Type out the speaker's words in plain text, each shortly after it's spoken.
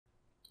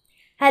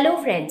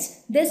Hello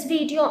friends, this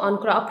video on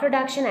crop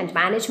production and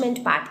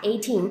management part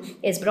 18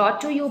 is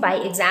brought to you by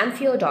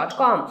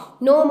examfear.com.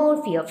 No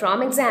more fear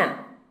from exam.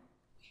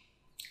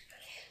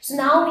 So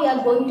now we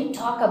are going to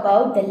talk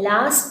about the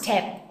last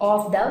step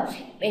of the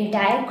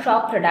entire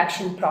crop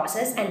production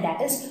process, and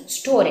that is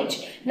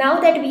storage. Now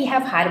that we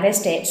have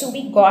harvested, so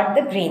we got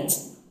the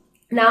grains.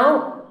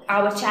 Now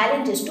our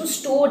challenge is to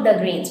store the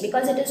grains,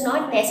 because it is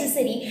not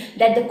necessary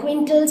that the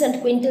quintals and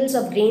quintals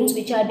of grains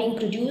which are being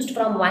produced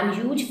from one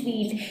huge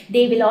field,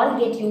 they will all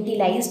get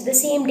utilized the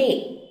same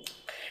day.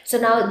 So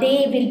now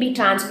they will be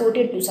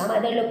transported to some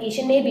other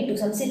location, maybe to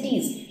some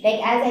cities. Like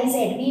as I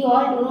said, we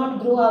all do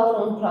not grow our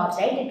own crops,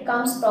 right? It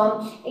comes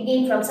from,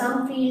 again, from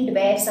some field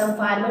where some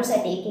farmers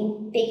are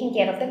taking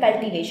care of the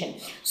cultivation.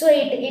 So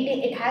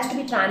it has to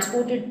be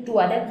transported to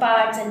other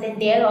parts, and then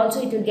there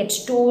also it will get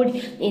stored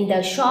in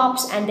the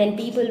shops, and then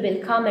people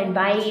will come and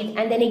buy it,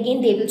 and then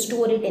again they will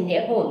store it in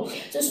their home.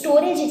 So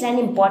storage is an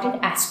important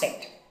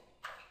aspect.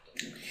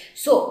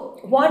 So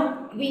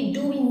what we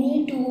do, we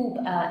need to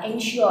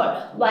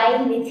ensure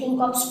while we think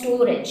of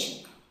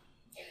storage.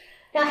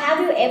 Now, have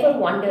you ever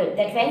wondered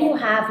that when you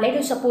have, let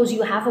us suppose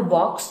you have a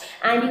box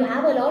and you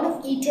have a lot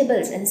of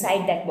eatables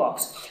inside that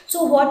box.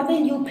 So what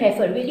will you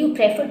prefer? Will you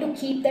prefer to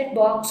keep that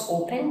box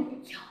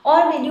open,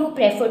 or will you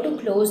prefer to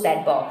close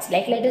that box?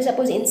 Like let us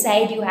suppose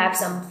inside you have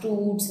some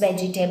fruits,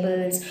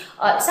 vegetables,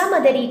 or some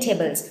other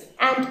eatables,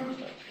 and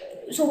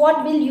so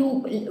what will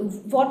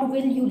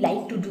you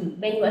like to do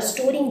when you are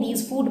storing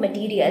these food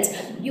materials?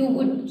 You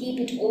would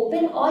keep it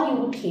open or you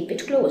would keep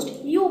it closed?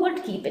 You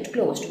would keep it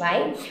closed.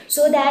 Why?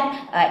 So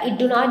that it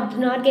do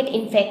not get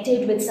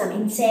infected with some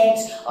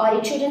insects, or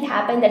it shouldn't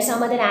happen that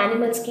some other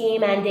animals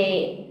came and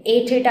they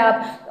ate it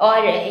up,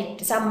 or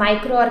some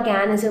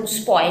microorganisms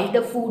spoiled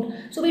the food.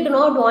 So we do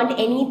not want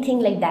anything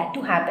like that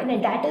to happen,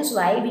 and that is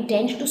why we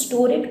tend to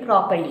store it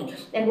properly.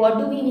 And what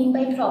do we mean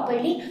by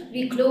properly?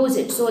 We close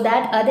it so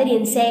that other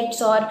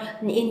insects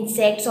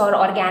or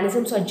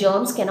organisms or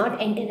germs cannot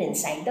enter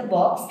inside the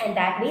box, and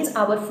that means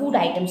our food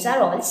items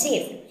are all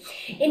safe.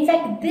 In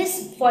fact,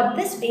 for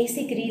this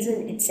basic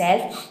reason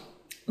itself,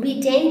 we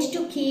tend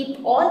to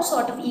keep all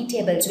sort of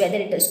eatables, whether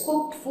it is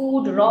cooked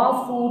food,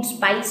 raw food,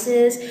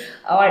 spices,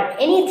 or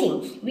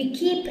anything. We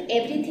keep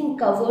everything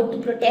covered to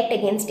protect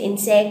against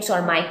insects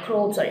or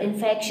microbes or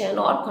infection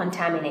or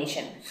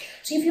contamination.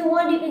 So if you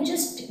want, you can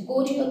just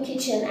go to your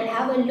kitchen and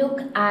have a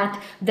look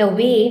at the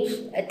way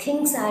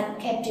things are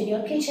kept in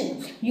your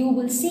kitchen. You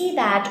will see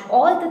that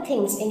all the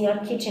things in your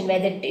kitchen,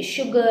 whether it is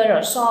sugar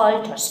or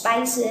salt or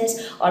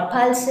spices or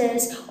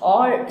pulses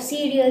or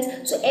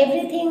cereals, so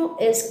everything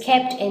is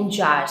kept in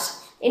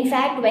jars. In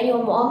fact, when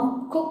your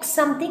mom cooks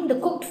something, the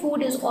cooked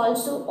food is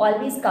also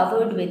always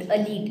covered with a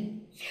lid.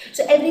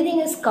 So everything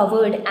is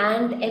covered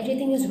and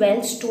everything is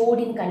well stored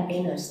in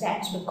containers.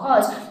 That's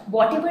because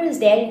whatever is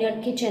there in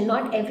your kitchen,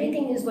 not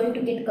everything is going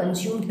to get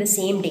consumed the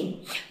same day.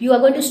 You are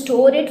going to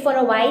store it for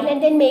a while,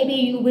 and then maybe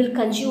you will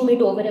consume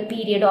it over a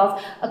period of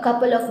a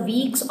couple of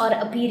weeks or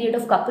a period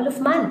of couple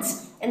of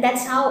months. And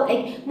that's how,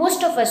 like,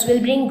 most of us will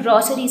bring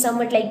grocery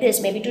somewhat like this.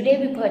 Maybe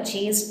today we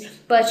purchase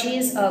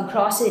a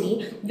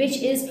grocery which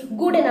is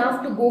good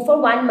enough to go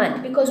for 1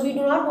 month, because we do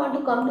not want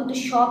to come to the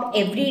shop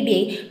every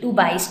day to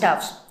buy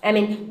stuffs. I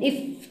mean,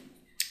 if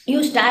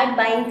you start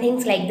buying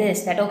things like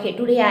this, that okay,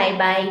 today I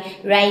buy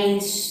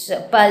rice,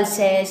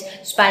 pulses,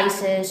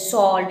 spices,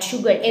 salt,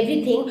 sugar,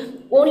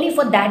 everything only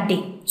for that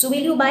day. So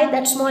will you buy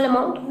that small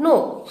amount?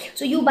 No.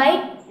 So you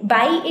buy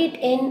it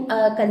in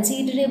a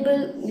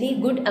considerably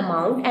good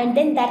amount, and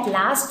then that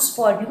lasts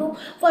for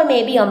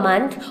maybe a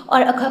month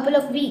or a couple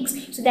of weeks.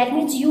 So that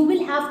means you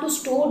will have to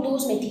store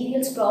those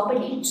materials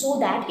properly so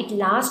that it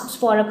lasts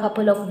for a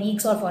couple of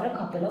weeks or for a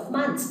couple of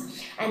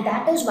months. And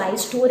that is why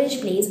storage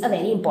plays a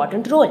very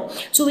important role.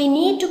 So we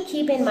need to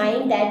keep in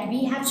mind that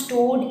we have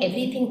stored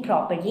everything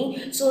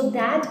properly so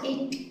that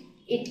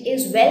it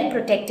is well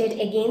protected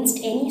against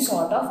any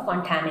sort of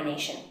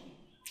contamination.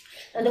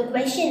 Now the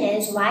question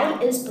is, why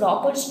is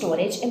proper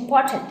storage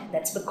important?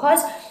 That's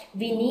because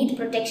we need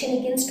protection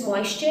against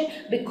moisture,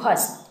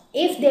 because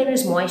if there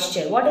is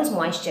moisture, what is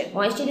moisture?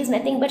 Moisture is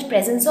nothing but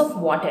presence of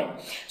water.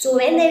 So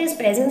when there is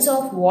presence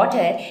of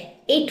water,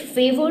 it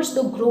favors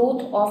the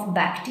growth of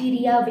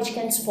bacteria which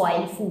can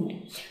spoil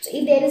food. So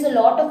if there is a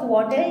lot of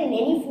water in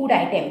any food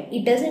item,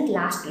 it doesn't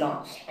last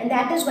long. And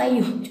that is why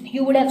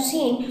you would have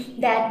seen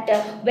that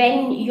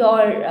when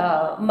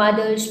your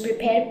mothers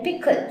prepare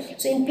pickle,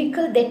 so in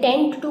pickle they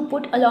tend to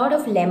put a lot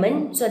of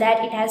lemon so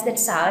that it has that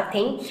sour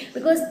thing,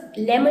 because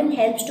lemon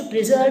helps to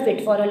preserve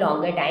it for a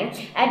longer time.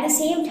 At the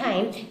same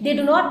time, they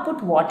do not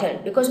put water,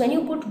 because when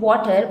you put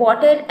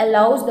water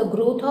allows the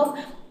growth of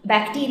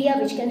bacteria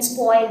which can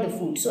spoil the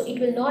food, so it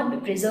will not be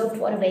preserved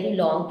for a very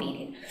long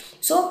period.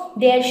 So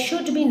there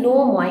should be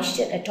no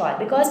moisture at all,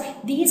 because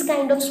these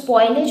kind of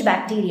spoilage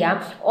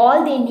bacteria,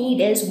 all they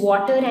need is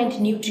water and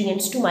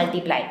nutrients to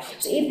multiply.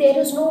 So if there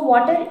is no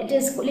water, it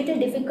is a little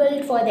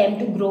difficult for them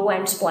to grow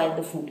and spoil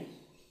the food.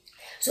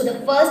 So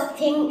the first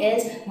thing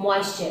is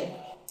moisture.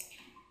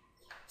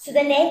 So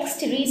the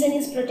next reason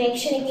is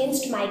protection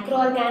against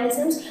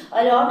microorganisms.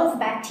 A lot of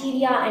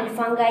bacteria and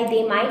fungi,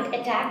 they might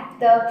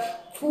attack the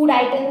food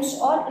items,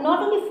 or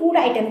not only food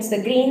items,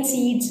 the grain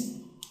seeds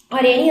or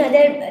any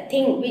other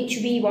thing which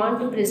we want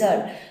to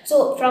preserve.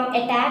 So from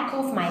attack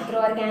of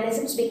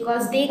microorganisms,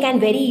 because they can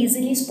very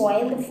easily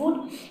spoil the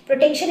food.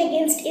 Protection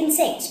against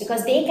insects,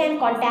 because they can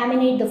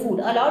contaminate the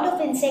food. A lot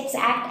of insects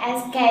act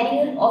as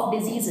carrier of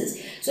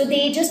diseases. So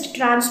they just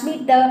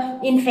transmit the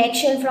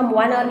infection from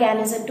one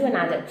organism to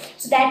another.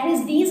 So that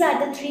means these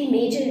are the three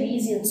major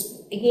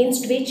reasons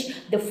against which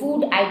the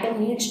food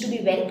item needs to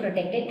be well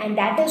protected, and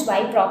that is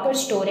why proper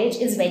storage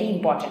is very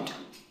important.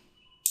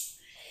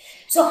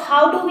 So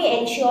how do we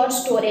ensure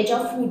storage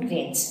of food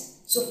grains?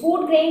 So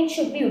food grains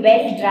should be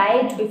well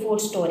dried before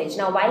storage.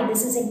 Now why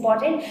this is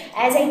important?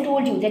 As I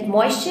told you that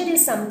moisture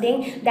is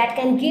something that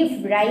can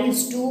give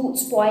rise to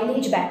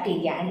spoilage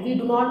bacteria, and we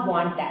do not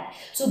want that.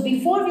 So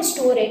before we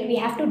store it, we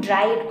have to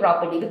dry it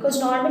properly,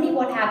 because normally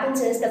what happens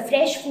is the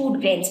fresh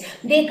food grains,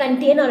 they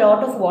contain a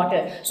lot of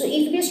water. So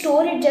if we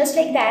store it just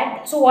like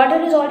that, so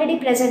water is already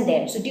present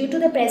there. So due to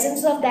the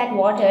presence of that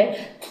water,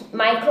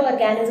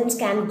 microorganisms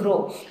can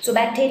grow. So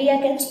bacteria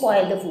can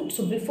spoil the food.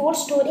 So before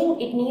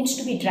storing, it needs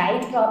to be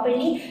dried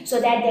properly, so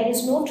that there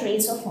is no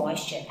trace of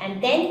moisture,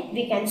 and then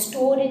we can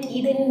store it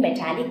either in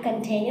metallic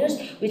containers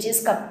which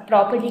is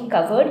properly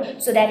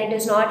covered, so that it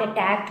is not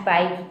attacked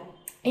by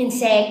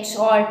insects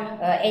or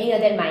any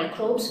other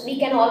microbes. We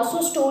can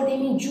also store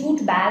them in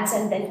jute bags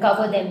and then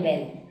cover them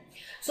well.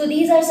 So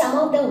these are some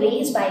of the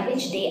ways by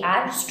which they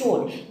are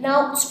stored.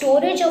 Now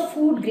storage of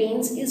food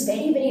grains is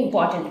very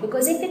important,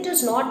 because if it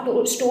is not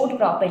stored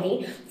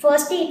properly,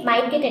 firstly it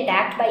might get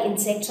attacked by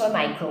insects or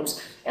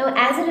microbes. Now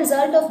as a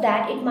result of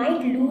that, it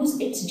might lose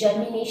its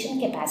germination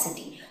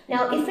capacity.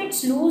 Now if it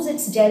loses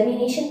its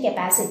germination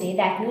capacity,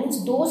 that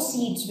means those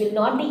seeds will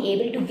not be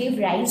able to give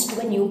rise to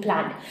a new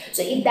plant.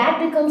 So if that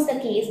becomes the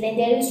case, then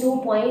there is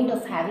no point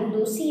of having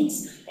those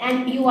seeds.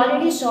 And you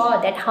already saw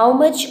that how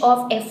much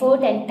of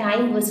effort and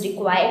time was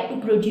required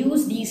to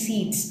produce these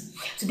seeds.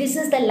 So this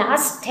is the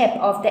last step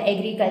of the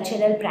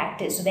agricultural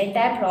practice. So the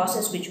entire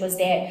process which was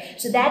there.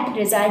 So that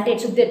resulted,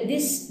 so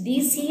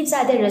these seeds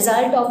are the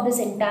result of this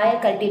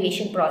entire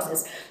cultivation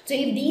process. So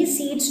if these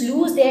seeds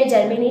lose their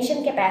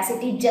germination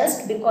capacity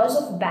just because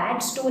of bad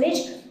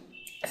storage,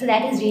 so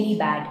that is really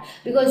bad,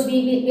 because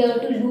we are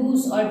going to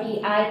lose, or we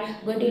are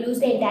going to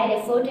lose the entire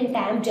effort and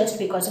time just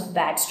because of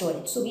bad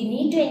storage. So we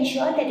need to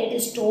ensure that it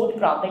is stored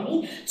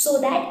properly, so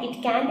that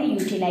it can be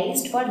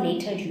utilized for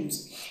later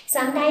use.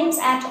 Sometimes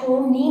at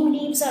home, neem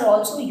leaves are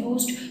also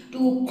used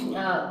to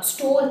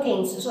store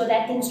things, so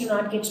that things do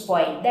not get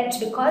spoiled. That's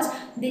because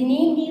the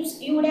neem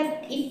leaves, you would have,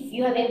 if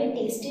you have ever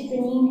tasted the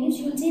neem leaves,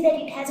 you will see that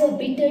it has a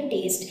bitter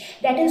taste.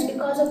 That is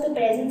because of the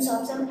presence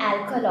of some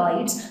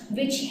alkaloids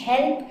which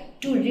help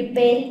to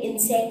repel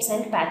insects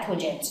and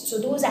pathogens. So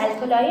those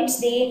alkaloids,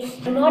 they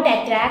do not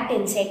attract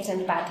insects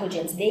and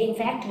pathogens, they in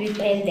fact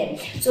repel them.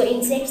 So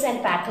insects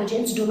and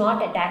pathogens do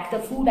not attack the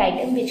food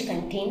item which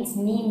contains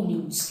neem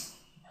leaves.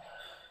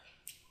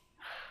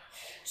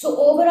 So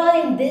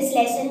overall in this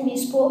lesson, we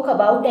spoke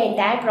about the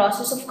entire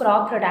process of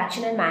crop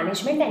production and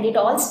management, and it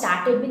all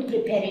started with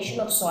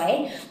preparation of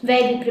soil,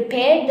 where we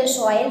prepared the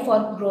soil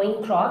for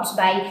growing crops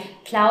by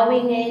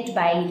plowing it,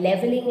 by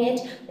leveling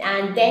it,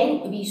 and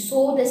then we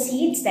sow the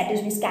seeds, that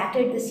is we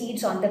scattered the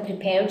seeds on the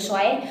prepared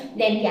soil.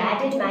 Then we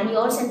added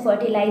manures and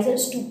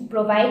fertilizers to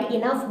provide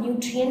enough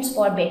nutrients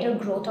for better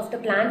growth of the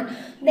plant.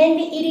 Then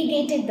we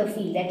irrigated the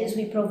field, that is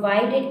we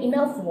provided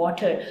enough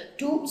water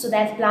so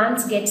that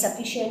plants get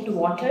sufficient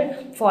water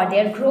for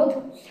their growth.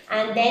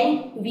 And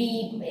then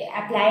we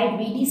applied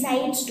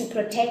weedicides to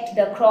protect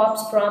the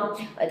crops from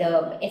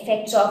the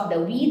effects of the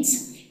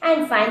weeds.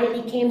 And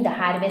finally came the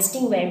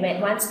harvesting, where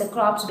once the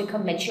crops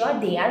become mature,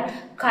 they are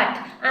cut,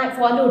 and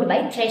followed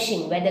by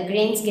threshing, where the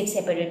grains get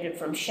separated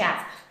from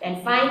chaff.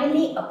 And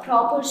finally a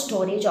proper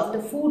storage of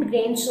the food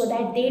grains, so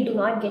that they do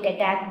not get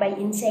attacked by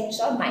insects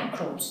or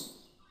microbes.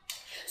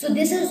 So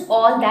this is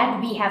all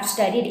that we have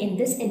studied in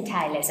this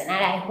entire lesson,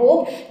 and I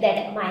hope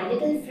that my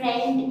little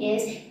friend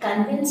is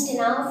convinced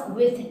enough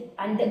with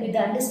the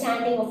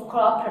understanding of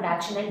crop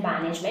production and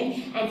management,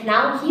 and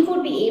now he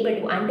would be able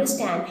to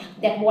understand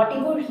that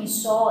whatever he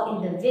saw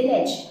in the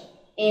village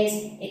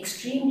is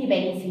extremely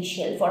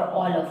beneficial for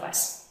all of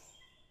us.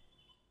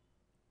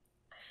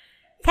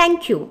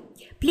 Thank you.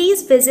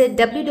 Please visit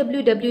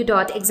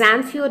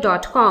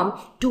www.examfear.com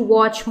to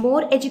watch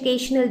more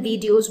educational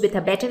videos with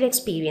a better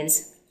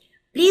experience.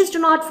 Please do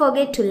not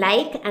forget to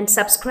like and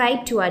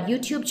subscribe to our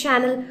YouTube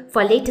channel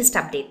for latest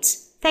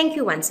updates. Thank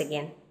you once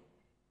again.